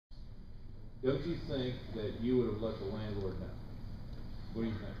don't you think that you would have let the landlord know? What do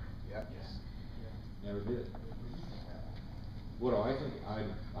you think? Yep. Yes. Never did. What do I think? I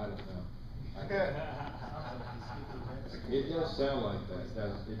don't know. It does sound like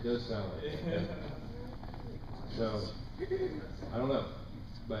that. It does sound like that. So, I don't know.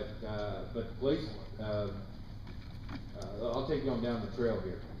 But police, I'll take you on down the trail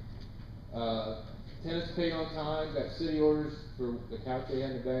here. Tenants paid on time, got city orders for the couch they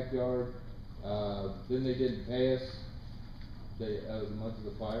had in the backyard. Then they didn't pay us. The month of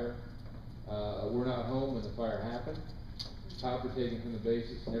the fire. We're not home when the fire happened. Copper taken from the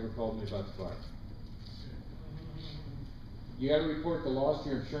basis, never called me about the fire. You gotta report the loss to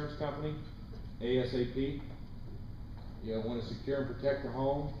your insurance company, ASAP. You wanna secure and protect the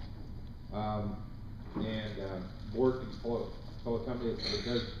home. Board, call a company that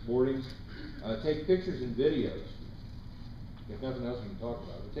does boardings. Take pictures and videos. If nothing else we can talk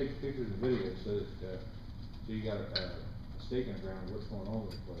about, but take pictures and videos so that, so you got a stake in the ground of what's going on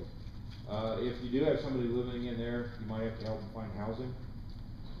with the place. If you do have somebody living in there, you might have to help them find housing.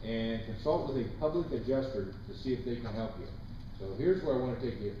 And consult with a public adjuster to see if they can help you. So here's where I want to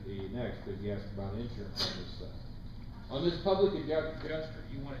take you next, because you asked about insurance on this stuff. On this public adjuster,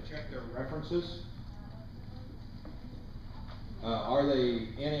 you want to check their references. Are they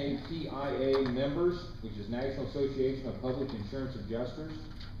NAPIA members, which is National Association of Public Insurance Adjusters?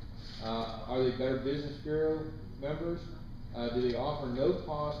 Are they Better Business Bureau members? Do they offer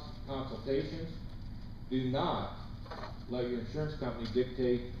no-cost consultations? Do not let your insurance company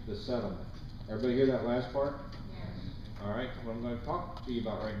dictate the settlement. Everybody hear that last part? Yes. All right, what I'm going to talk to you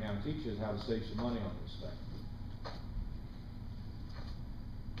about right now and teach you is how to save some money on this stuff.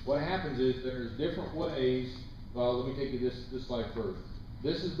 What happens is there's different ways. Well, let me take you this slide first.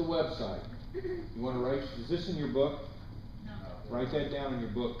 This is the website. You want to write, is this in your book? No. Write that down in your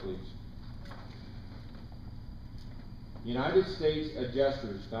book, please.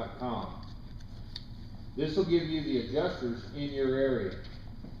 UnitedStatesAdjusters.com. This will give you the adjusters in your area.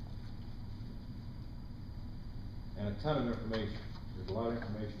 And a ton of information. There's a lot of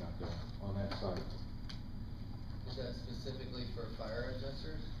information out there on that site. Is that specifically for fire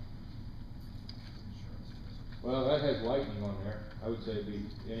adjusters? Well, that has lightning on there. I would say it'd be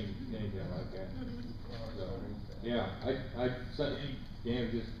anything like that. So, yeah, I sent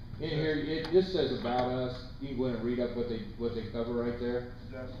just in here. It just says about us. You can go in and read up what they cover right there.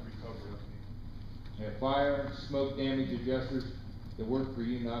 Yeah, fire, smoke damage adjusters that work for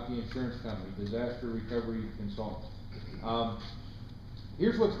you, not the insurance company. Disaster recovery consultants.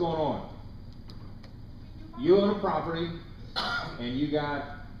 Here's what's going on. You own a property, and you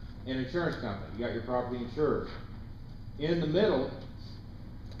got an insurance company. You got your property insured. In the middle,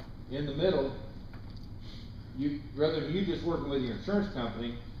 rather than you just working with your insurance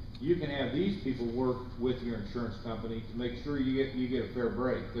company, you can have these people work with your insurance company to make sure you get a fair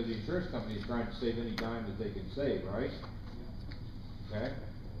break, because the insurance company is trying to save any dime that they can save, right? Okay?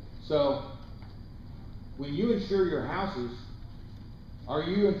 So, when you insure your houses, are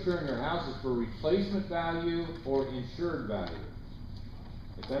you insuring your houses for replacement value or insured value?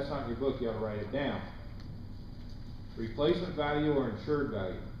 If that's not in your book, you ought to write it down. Replacement value or insured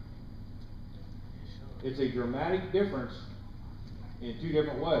value. It's a dramatic difference in two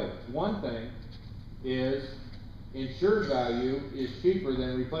different ways. One thing is insured value is cheaper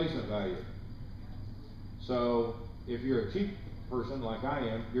than replacement value. So if you're a cheap person like I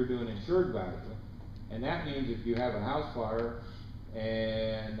am, you're doing insured value. And that means if you have a house fire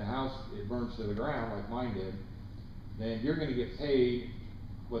and the house, it burns to the ground like mine did, then you're going to get paid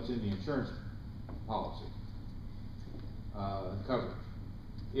what's in the insurance policy coverage.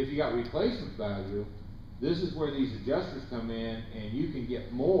 If you got replacement value, this is where these adjusters come in, and you can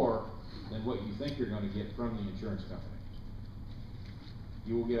get more than what you think you're going to get from the insurance company.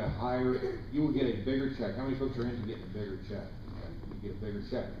 You will get a bigger check. How many folks are into getting a bigger check? You get a bigger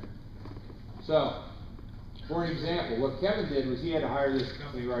check. So, for an example, what Kevin did was he had to hire this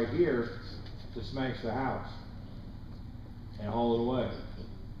company right here to smash the house and haul it away.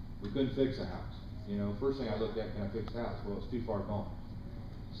 We couldn't fix the house. You know, first thing I looked at, can I fix the house? Well, it's too far gone.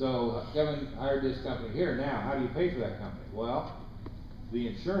 So Kevin hired this company here. Now, how do you pay for that company? Well, the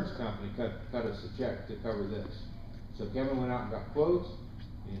insurance company cut us a check to cover this. So Kevin went out and got quotes.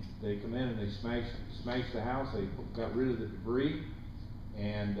 And they come in and they smashed the house. They got rid of the debris,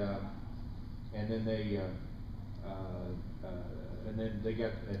 and then they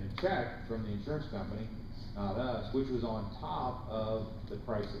got a check from the insurance company, not us, which was on top of the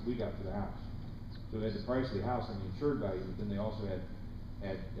price that we got for the house. So they had the price of the house and the insured value, but then they also had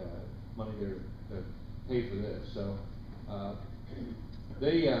money there to pay for this. So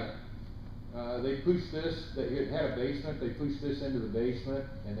they they pushed this, it had a basement, they pushed this into the basement,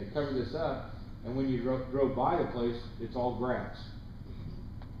 and they covered this up, and when you drove by the place, it's all grass.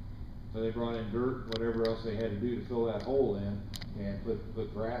 So they brought in dirt, whatever else they had to do to fill that hole in, and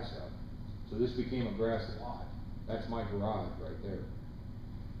put grass up. So this became a grass lot. That's my garage right there.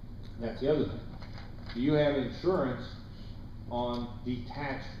 That's the other thing. Do you have insurance on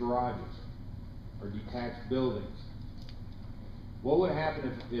detached garages or detached buildings? What would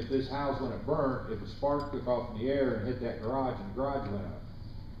happen if this house, when it burnt, if a spark took off in the air and hit that garage and the garage went up?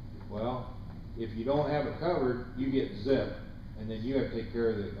 Well, if you don't have it covered, you get zipped, and then you have to take care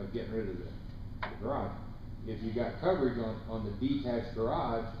of getting rid of the garage. If you got coverage on the detached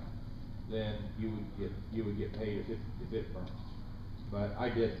garage, then you would get paid if it burned. But I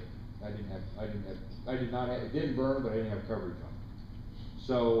did not have, it didn't burn, but I didn't have coverage on it.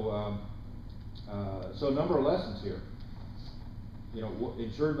 So, so a number of lessons here. You know,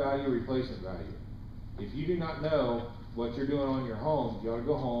 insured value, replacement value. If you do not know what you're doing on your home, you ought to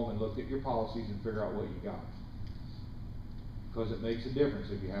go home and look at your policies and figure out what you got. Because it makes a difference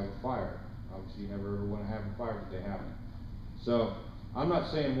if you have a fire. Obviously, you never ever want to have a fire, but they happen. So, I'm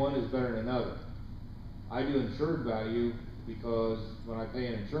not saying one is better than another. I do insured value because when I pay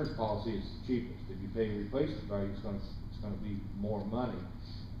an insurance policy, it's the cheapest. If you pay replacement value, it's going to be more money.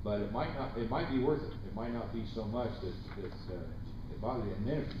 But it might be worth it. It might not be so much that it bothers you. And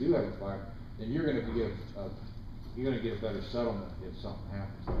then if you do have a fire, then you're going to get a better settlement if something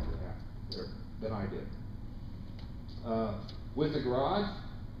happens like it happened than I did. With the garage,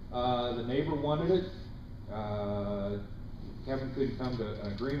 the neighbor wanted it. Kevin couldn't come to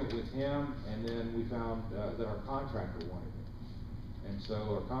an agreement with him, and then we found that our contractor wanted it. And so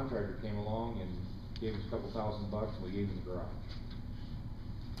our contractor came along and gave us a couple $1,000 and we gave him the garage.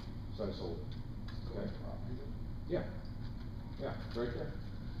 So I sold it. Okay. Yeah. Yeah, it's right there.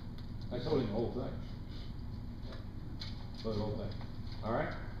 I sold him the whole thing. Sold the whole thing.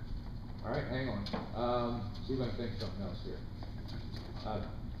 Alright? Alright, hang on. See if I can think of something else here.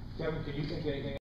 Kevin, can you think of anything